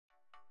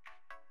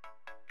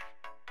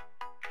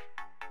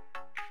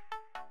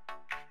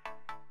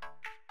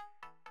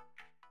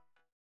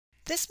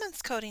This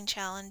month's coding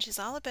challenge is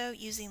all about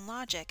using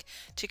logic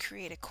to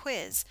create a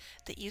quiz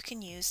that you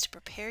can use to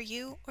prepare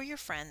you or your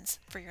friends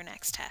for your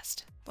next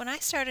test. When I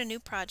start a new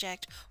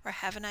project or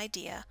have an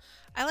idea,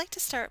 I like to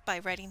start by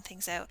writing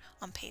things out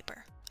on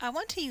paper. I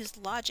want to use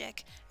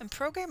logic and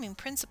programming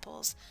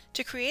principles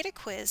to create a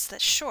quiz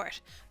that's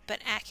short but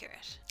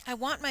accurate. I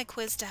want my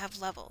quiz to have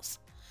levels.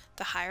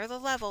 The higher the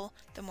level,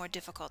 the more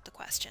difficult the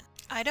question.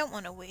 I don't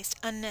want to waste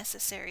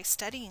unnecessary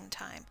studying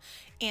time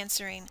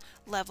answering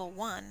level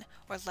 1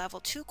 or level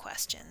 2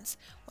 questions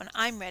when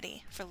I'm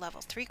ready for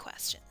level 3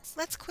 questions.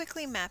 Let's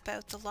quickly map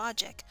out the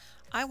logic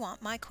I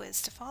want my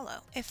quiz to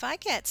follow. If I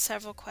get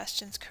several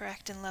questions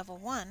correct in level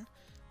 1,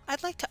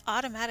 I'd like to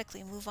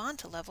automatically move on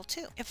to level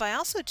 2. If I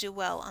also do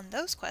well on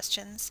those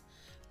questions,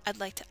 I'd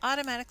like to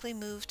automatically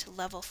move to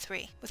level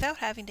 3 without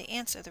having to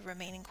answer the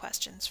remaining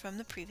questions from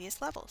the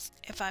previous levels.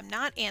 If I'm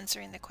not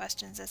answering the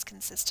questions as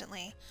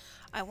consistently,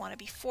 I want to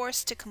be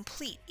forced to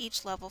complete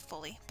each level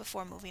fully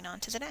before moving on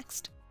to the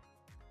next.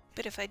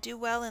 But if I do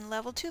well in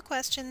level 2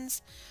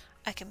 questions,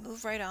 I can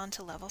move right on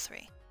to level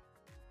 3.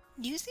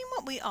 Using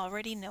what we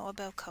already know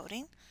about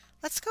coding,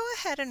 let's go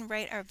ahead and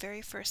write our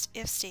very first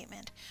if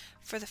statement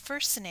for the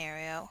first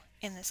scenario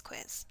in this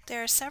quiz.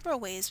 There are several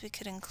ways we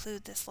could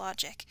include this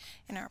logic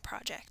in our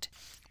project,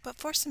 but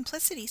for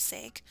simplicity's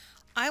sake,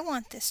 I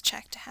want this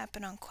check to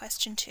happen on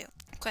question 2.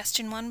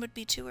 Question 1 would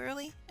be too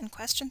early, and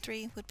question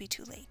 3 would be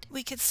too late.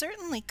 We could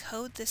certainly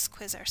code this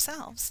quiz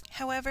ourselves.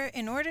 However,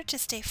 in order to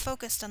stay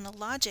focused on the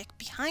logic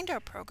behind our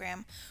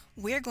program,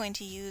 we're going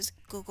to use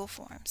Google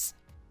Forms.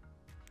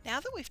 Now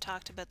that we've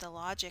talked about the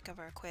logic of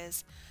our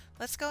quiz,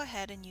 let's go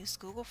ahead and use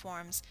Google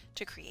Forms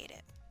to create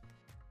it.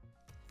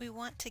 We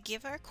want to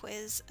give our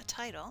quiz a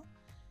title,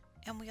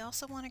 and we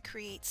also want to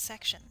create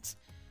sections,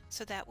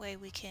 so that way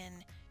we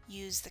can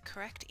use the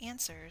correct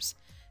answers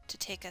to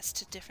take us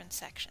to different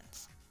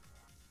sections.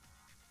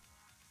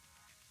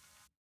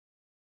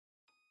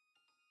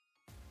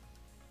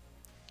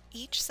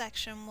 Each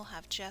section will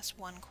have just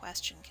one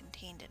question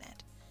contained in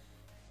it.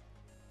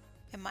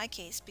 In my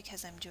case,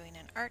 because I'm doing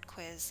an art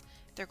quiz,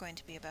 they're going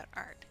to be about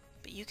art,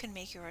 but you can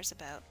make yours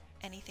about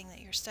anything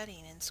that you're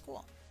studying in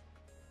school.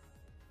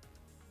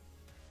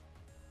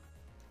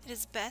 It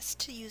is best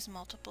to use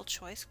multiple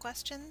choice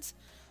questions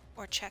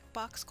or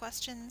checkbox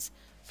questions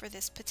for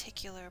this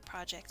particular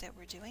project that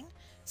we're doing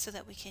so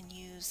that we can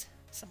use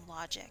some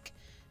logic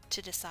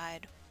to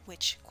decide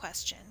which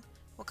question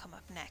will come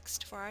up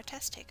next for our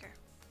test taker.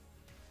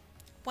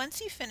 Once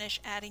you finish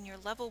adding your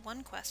level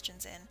 1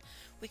 questions in,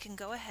 we can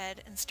go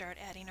ahead and start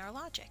adding our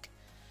logic.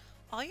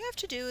 All you have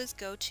to do is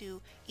go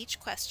to each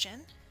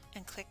question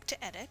and click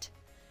to edit,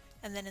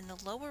 and then in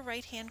the lower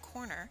right hand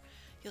corner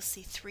you'll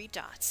see 3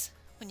 dots.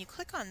 When you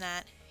click on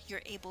that,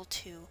 you're able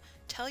to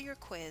tell your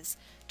quiz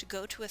to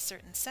go to a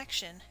certain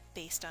section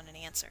based on an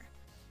answer.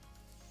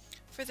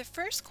 For the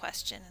first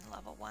question in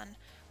level 1,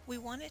 we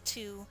want it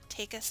to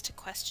take us to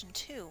question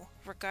 2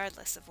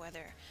 regardless of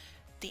whether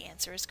the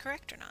answer is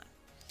correct or not.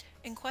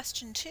 In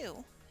question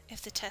 2,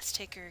 if the test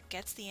taker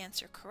gets the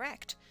answer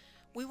correct,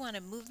 we want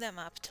to move them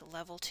up to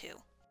level 2.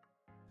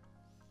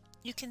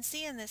 You can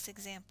see in this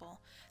example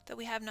that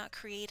we have not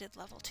created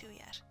level 2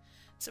 yet,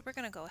 so we're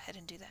going to go ahead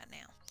and do that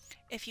now.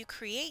 If you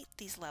create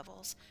these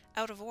levels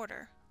out of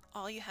order,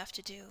 all you have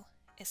to do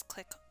is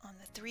click on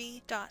the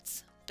 3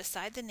 dots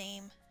beside the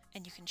name,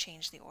 and you can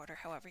change the order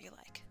however you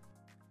like.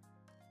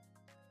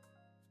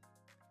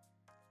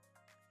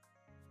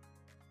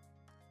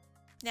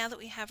 Now that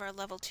we have our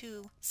level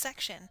 2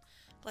 section,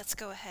 let's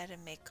go ahead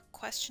and make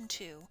question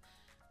 2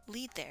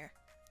 lead there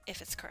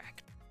if it's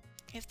correct.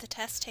 If the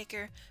test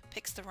taker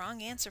picks the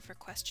wrong answer for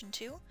question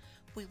 2,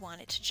 we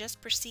want it to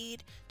just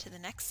proceed to the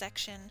next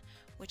section,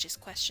 which is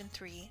question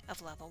 3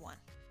 of level 1.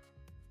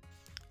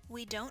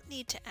 We don't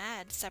need to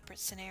add separate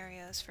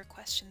scenarios for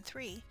question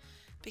 3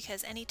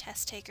 because any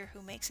test taker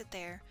who makes it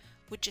there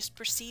would just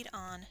proceed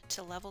on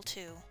to level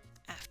 2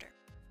 after.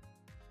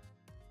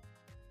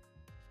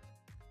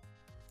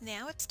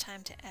 Now it's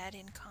time to add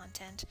in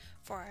content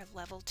for our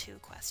level 2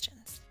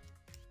 questions.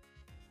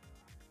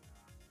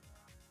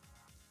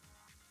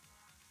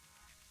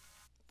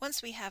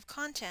 Once we have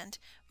content,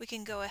 we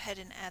can go ahead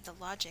and add the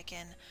logic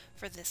in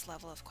for this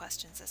level of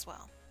questions as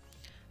well.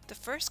 The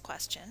first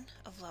question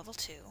of level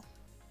 2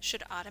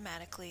 should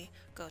automatically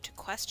go to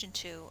question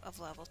 2 of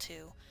level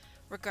 2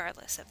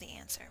 regardless of the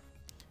answer.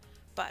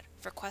 But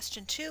for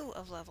question 2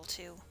 of level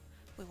 2,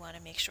 we want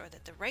to make sure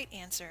that the right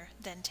answer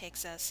then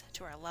takes us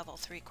to our level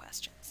 3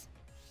 questions.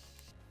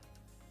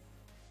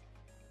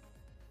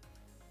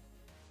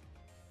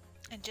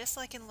 And just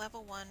like in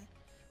level 1,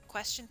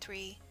 question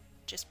 3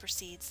 just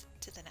proceeds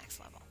to the next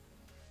level.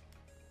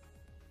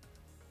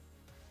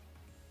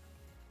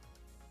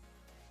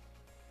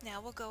 Now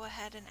we'll go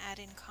ahead and add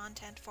in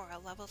content for our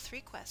level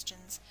 3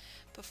 questions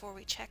before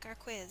we check our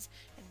quiz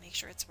and make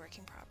sure it's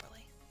working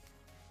properly.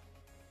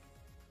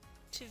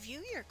 To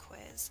view your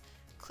quiz,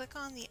 click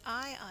on the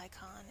eye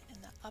icon in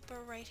the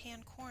upper right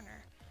hand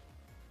corner.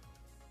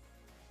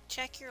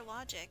 Check your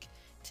logic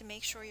to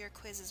make sure your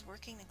quiz is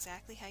working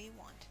exactly how you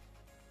want.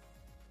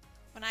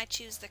 When I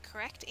choose the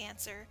correct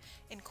answer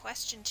in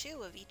question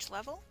 2 of each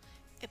level,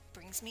 it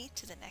brings me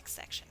to the next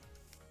section.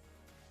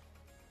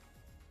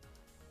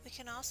 We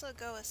can also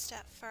go a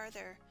step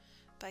further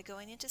by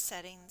going into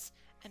settings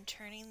and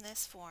turning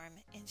this form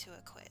into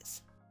a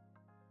quiz.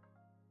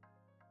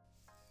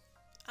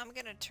 I'm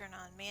going to turn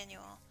on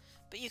manual,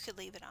 but you could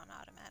leave it on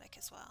automatic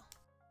as well.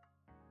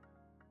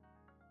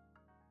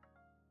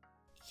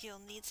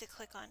 You'll need to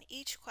click on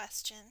each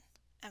question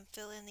and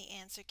fill in the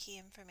answer key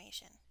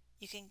information.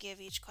 You can give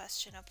each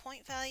question a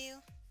point value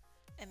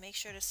and make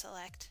sure to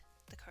select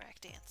the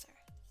correct answer.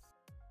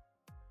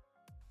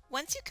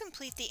 Once you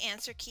complete the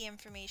answer key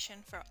information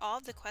for all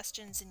of the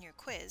questions in your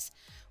quiz,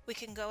 we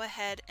can go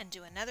ahead and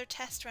do another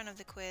test run of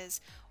the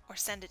quiz or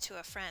send it to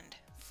a friend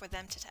for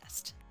them to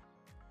test.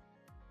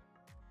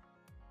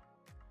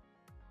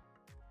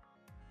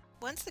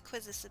 Once the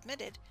quiz is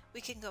submitted,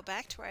 we can go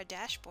back to our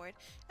dashboard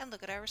and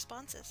look at our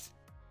responses.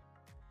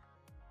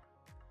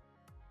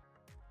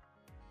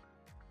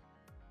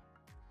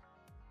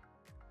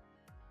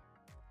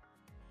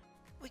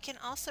 We can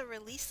also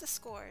release the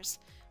scores,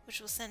 which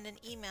will send an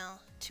email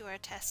to our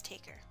test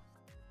taker.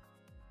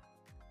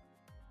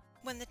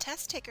 When the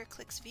test taker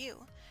clicks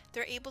View,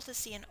 they're able to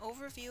see an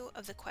overview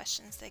of the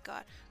questions they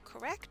got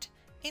correct,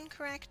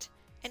 incorrect,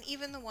 and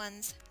even the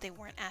ones they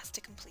weren't asked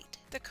to complete.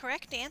 The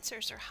correct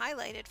answers are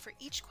highlighted for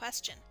each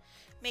question,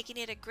 making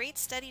it a great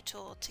study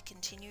tool to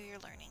continue your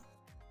learning.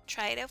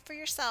 Try it out for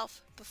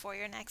yourself before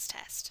your next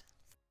test.